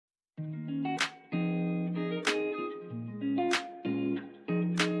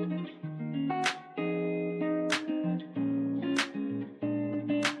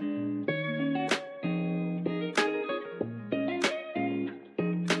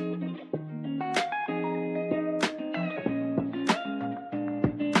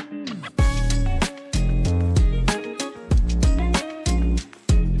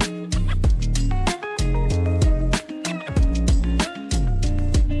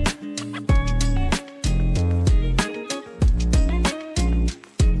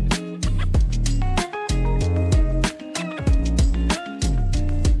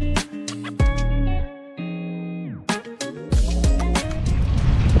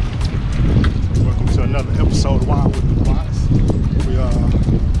another episode of Wild with the Watts. We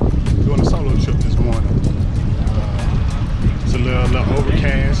doing a solo trip this morning. It's a little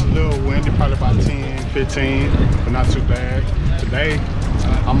overcast, a little windy, probably about 10, 15, but not too bad. Today,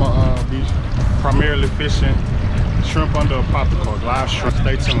 I'm gonna be primarily fishing shrimp under a popping cork, live shrimp.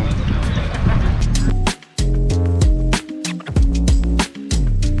 Stay tuned.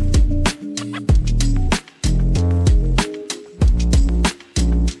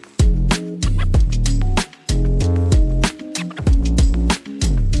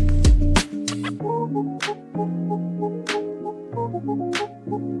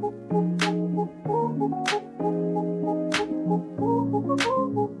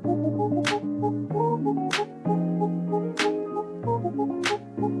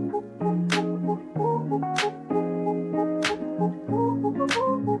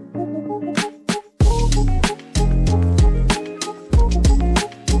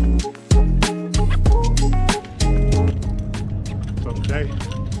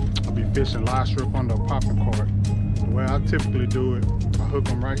 Fishing live shrimp under a popping cork. The way I typically do it, I hook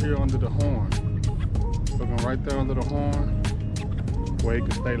them right here under the horn. Hook them right there under the horn, where it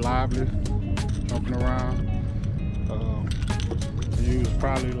can stay lively, jumping around. I use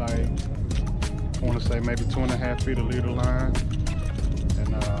probably like, I want to say maybe 2.5 feet of leader line,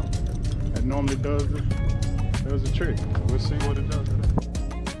 and it normally does the trick. So we'll see what it does today.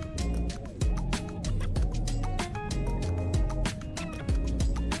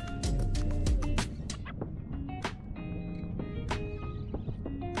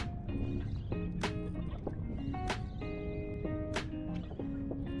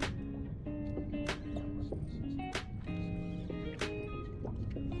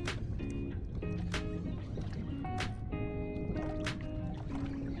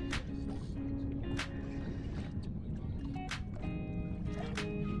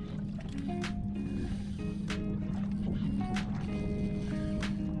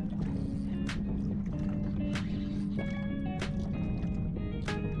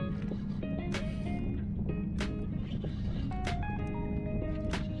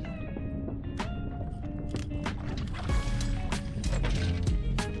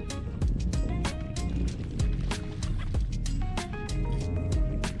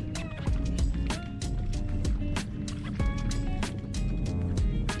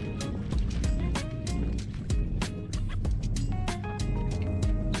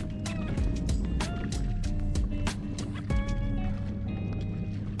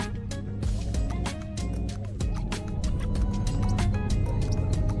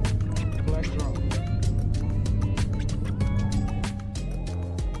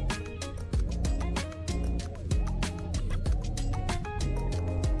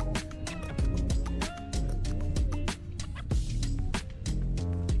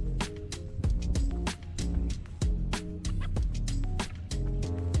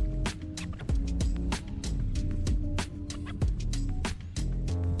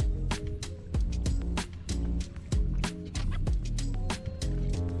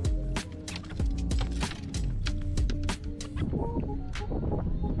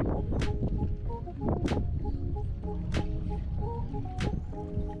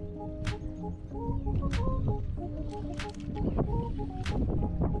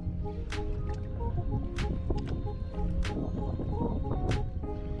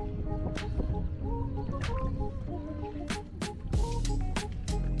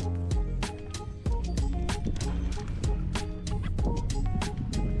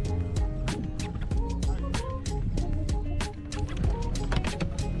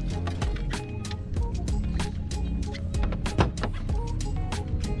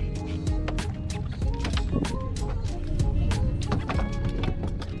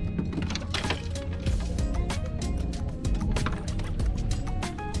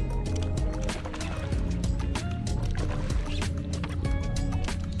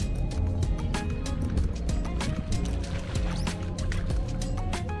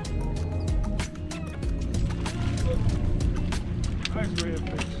 Nice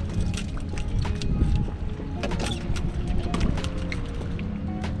redfish.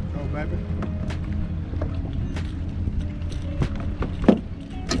 Go, baby.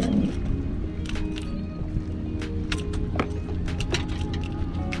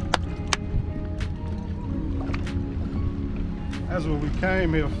 That's what we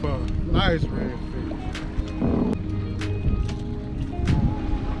came here for. Nice redfish.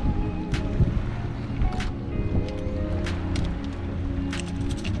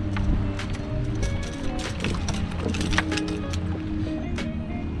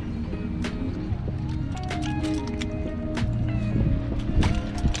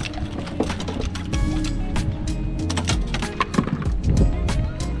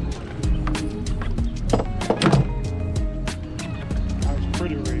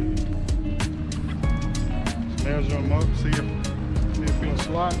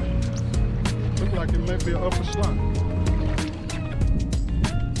 Look like it may be an upper slot.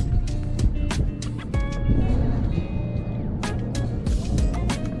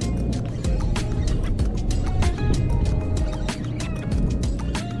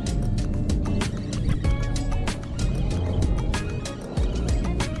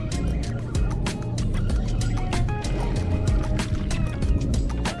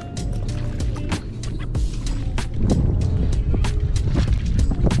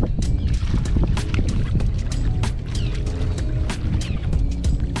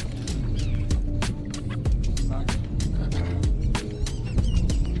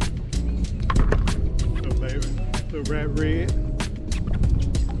 Rat red.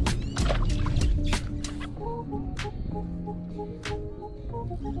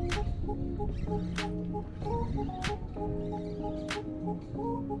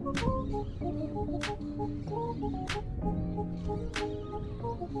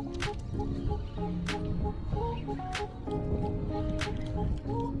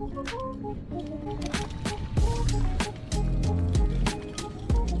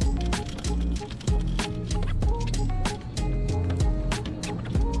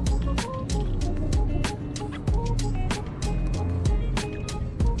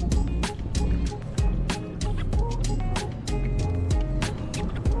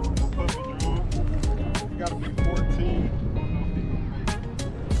 Gotta be 14.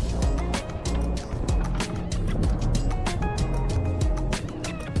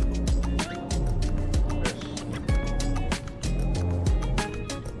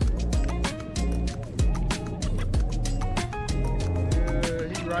 Yeah,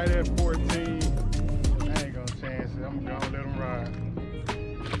 he right at 14. I ain't gonna chance it. I'm gonna let him ride.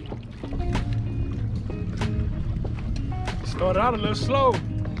 Started out a little slow.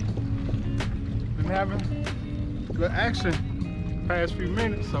 Been having good action past few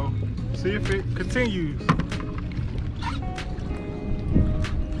minutes, so see if it continues.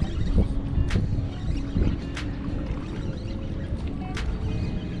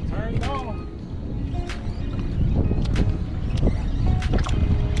 Turned on.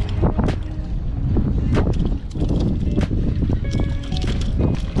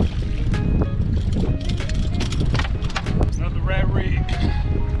 Another rat rig.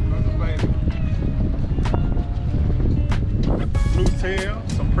 Another baby. Blue tail,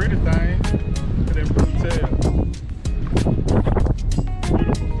 some pretty things. Look at that blue tail.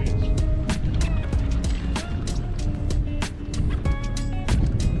 Beautiful fish.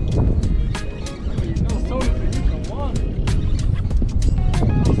 You know, as soon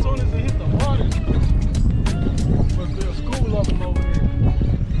as it hit the water, must be a school of them over there.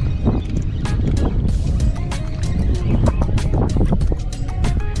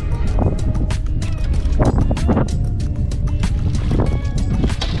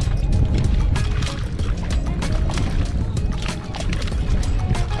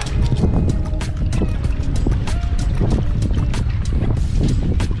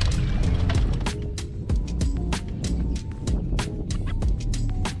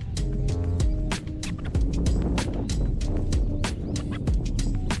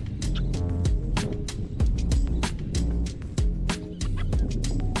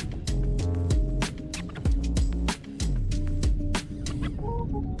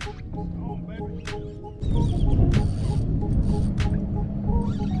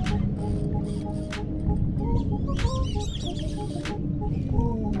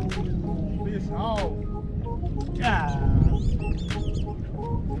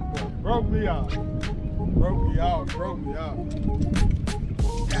 Broke me off.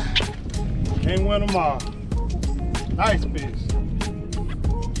 Ain't win them all. Nice fish.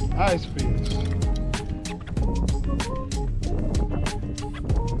 Nice fish.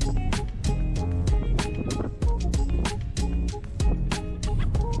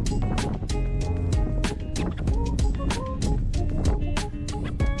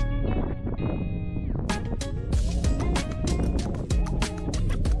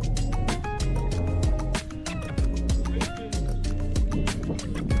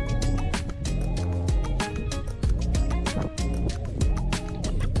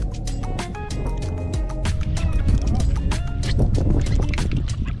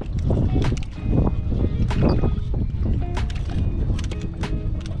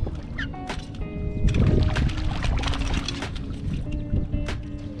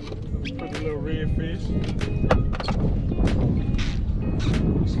 Redfish.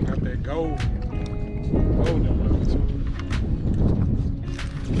 She got that gold. Golden blue too.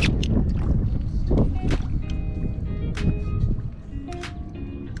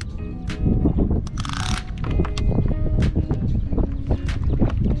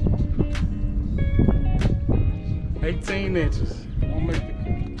 18 inches. Won't make it.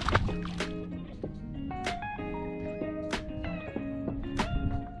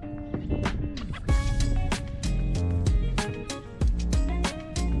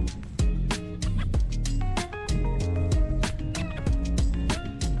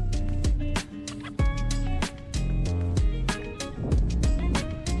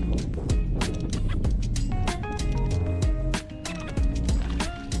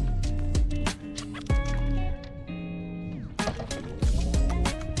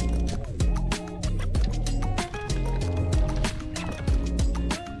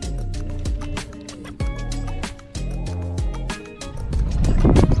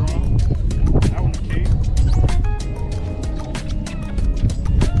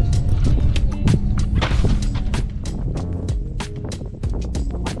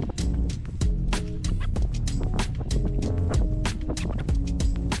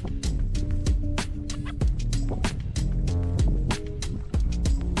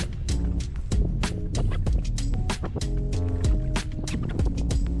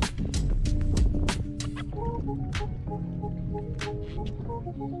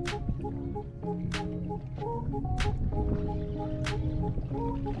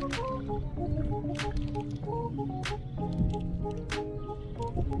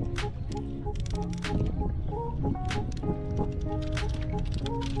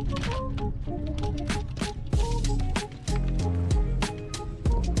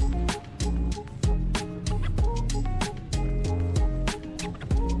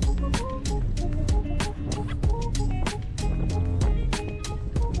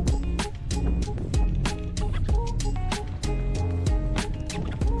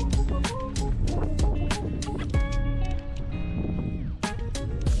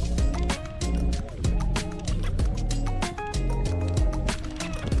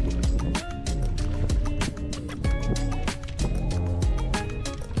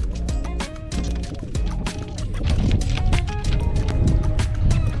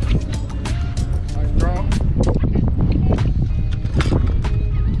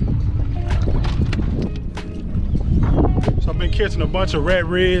 Catching a bunch of rat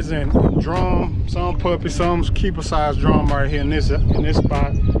reds and drum, some puppy, some keeper size drum right here in this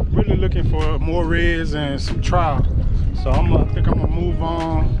spot. Really looking for more reds and some trout. So I think I'm gonna move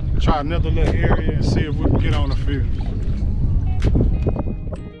on, try another little area and see if we can get on a few.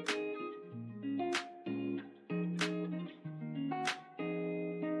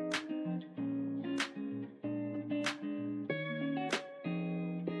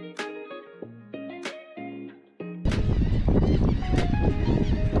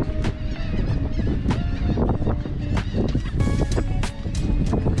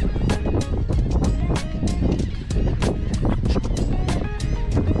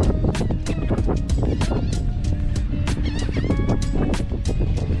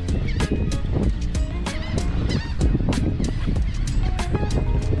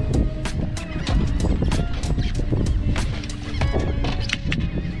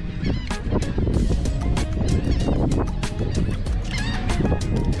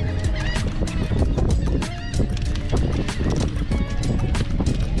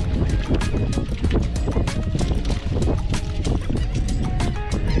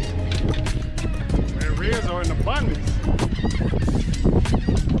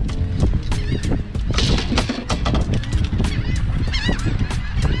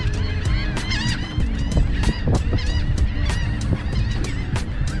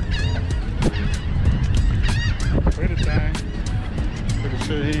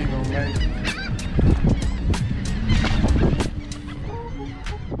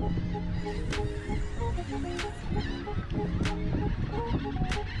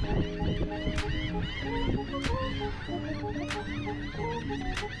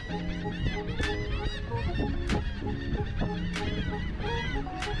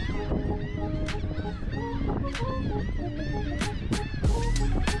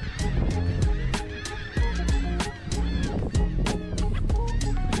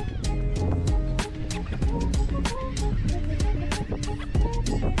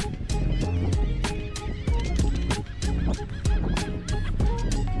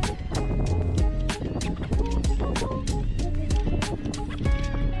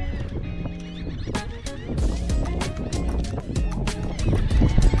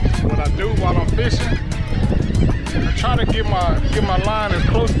 While I'm fishing, I try to get my line as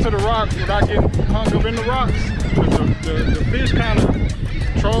close to the rock without getting hung up in the rocks. The fish kind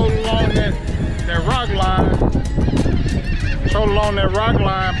of troll along that rock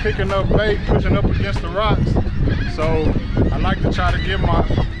line, picking up bait, pushing up against the rocks. So I like to try to get my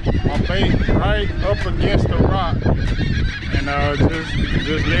the bait right up against the rock, and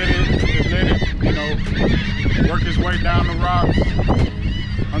just let it, you know, work its way down the rocks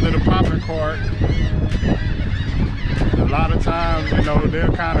under the popping cork. A lot of times, you know,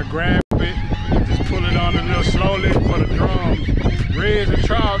 they'll kind of grab it, just pull it on a little slowly. For the drums, reds and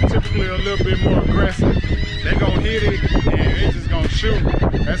trouts typically a little bit more aggressive. They gonna hit it and it's just gonna shoot.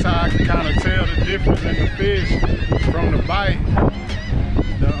 That's how I can kind of tell the difference in the fish from the bite.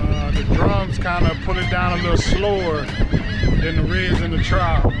 The drums kind of pull it down a little slower than the reds and the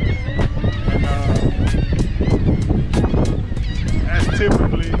trout. And that's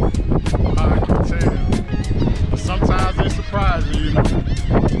typically how I can tell. But sometimes they surprise you, you know.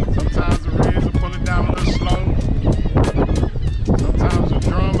 Sometimes the reds will pull it down a little slow. Sometimes the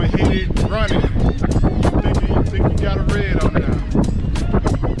drum will hit it running. You think you got a red on there.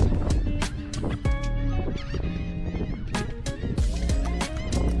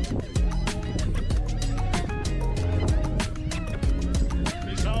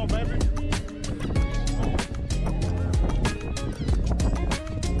 Fish on, baby.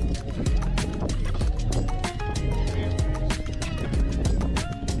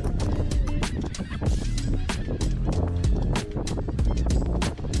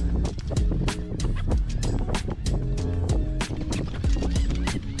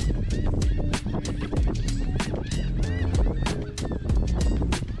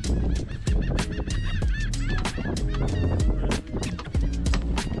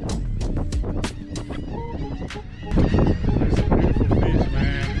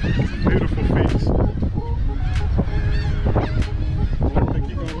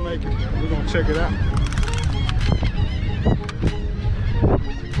 Check it out.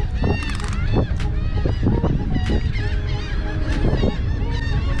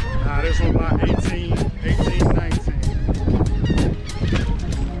 Nah, this one about 18, 19.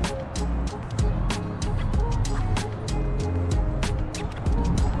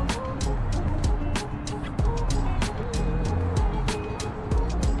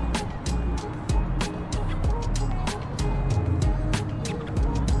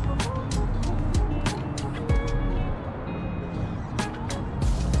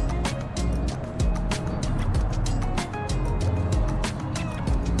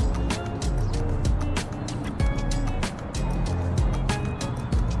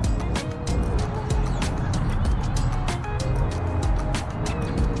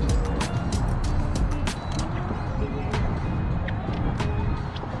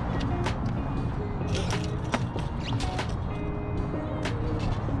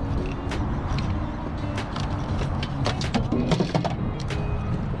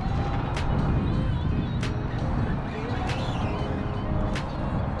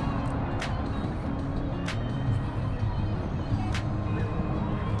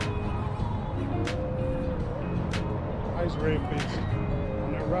 Nice redfish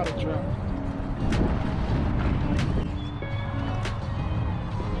on that rattle trap.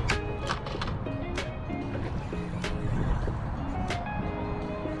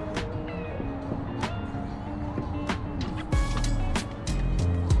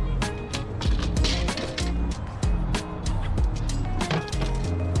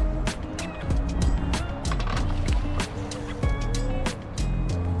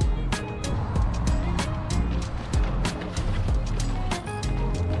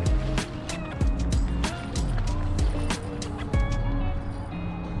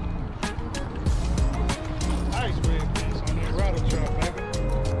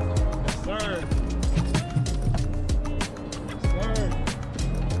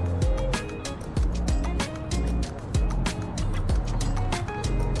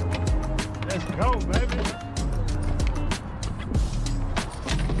 Go, baby.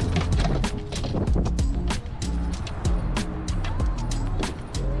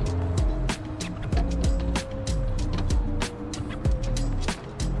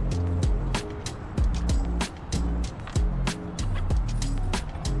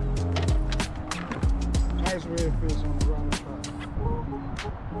 Nice redfish on the rattle trap.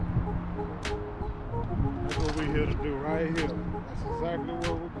 That's what we're here to do right here. That's exactly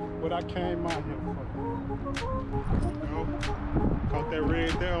what I came out here for. You know, caught that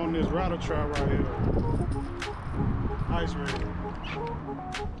red there on this rattle trap right here. Nice red.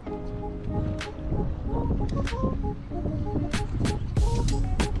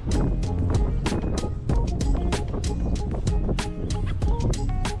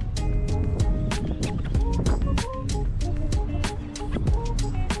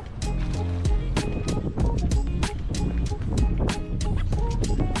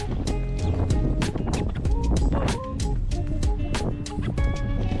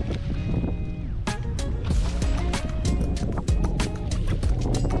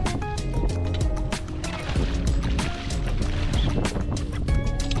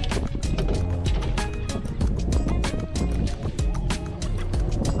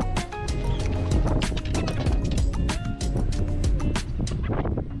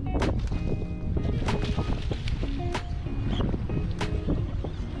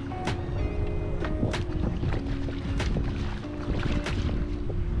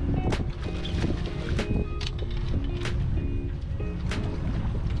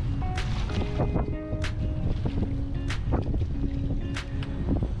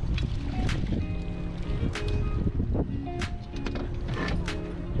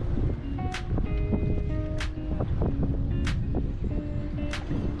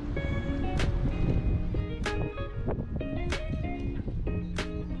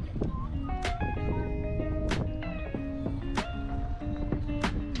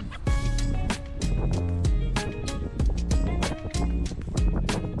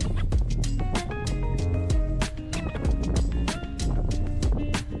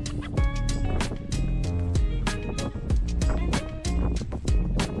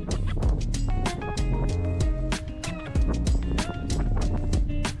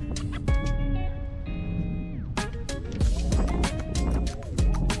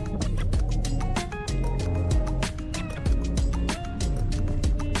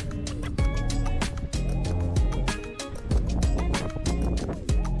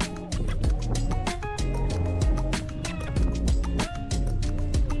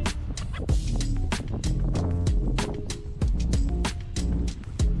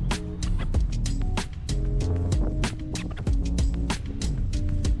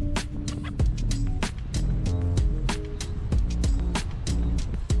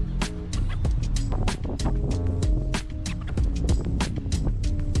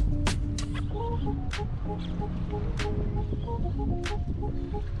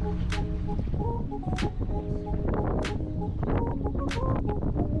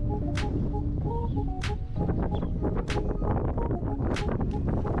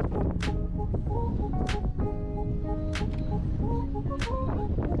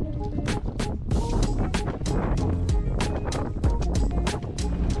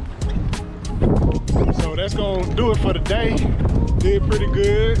 So that's gonna do it for the day. Did pretty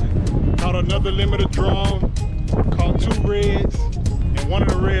good. Caught another limited drum. Caught 2 reds. And one of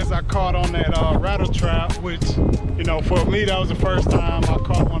the reds I caught on that rattle trap, which, you know, for me, that was the first time I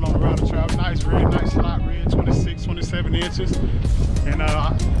caught one on the rattle trap. Nice red, nice slot red, 26, 27 inches. And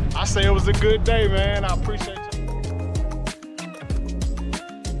I say it was a good day, man. I appreciate you.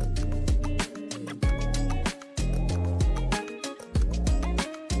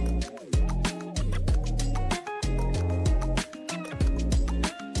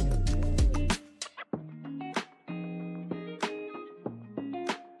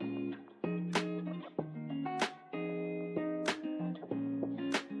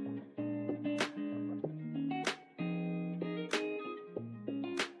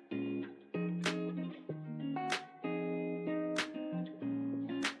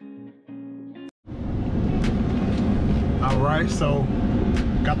 All right, so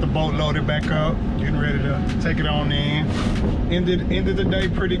got the boat loaded back up, getting ready to take it on in. Ended the day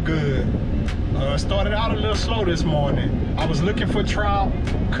pretty good. Started out a little slow this morning. I was looking for trout,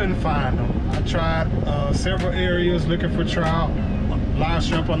 couldn't find them. I tried several areas looking for trout, live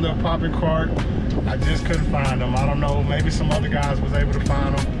shrimp under a popping cork. I just couldn't find them. I don't know, maybe some other guys was able to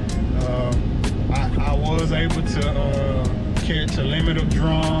find them. I was able to catch a limited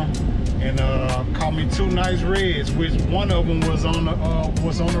drum and caught me 2 nice reds, which one of them was on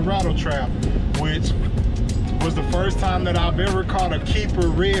the rattle trap, which was the first time that I've ever caught a keeper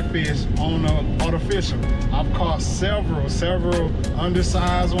redfish on artificial. I've caught several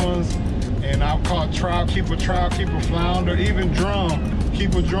undersized ones, and I've caught keeper flounder, even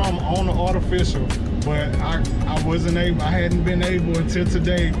keeper drum on the artificial. But I hadn't been able until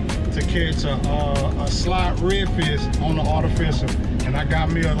today to catch a slot redfish on the artificial. And I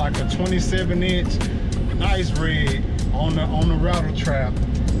got me like a 27-inch nice red on the rattle trap.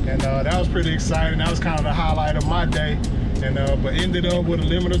 And that was pretty exciting. That was kind of the highlight of my day. And but ended up with a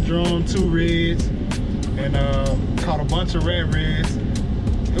limited drum, 2 reds, and caught a bunch of red reds.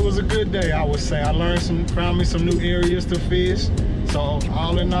 It was a good day, I would say. I found me some new areas to fish. So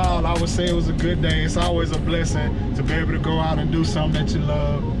all in all, I would say it was a good day. It's always a blessing to be able to go out and do something that you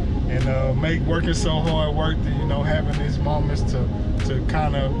love, and make working so hard worth it, you know, having these moments to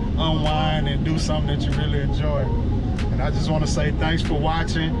kind of unwind and do something that you really enjoy. And I just want to say thanks for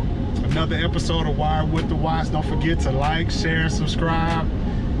watching another episode of Wired with the Watts. Don't forget to like, share, and subscribe.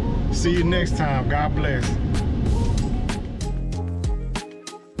 See you next time. God bless.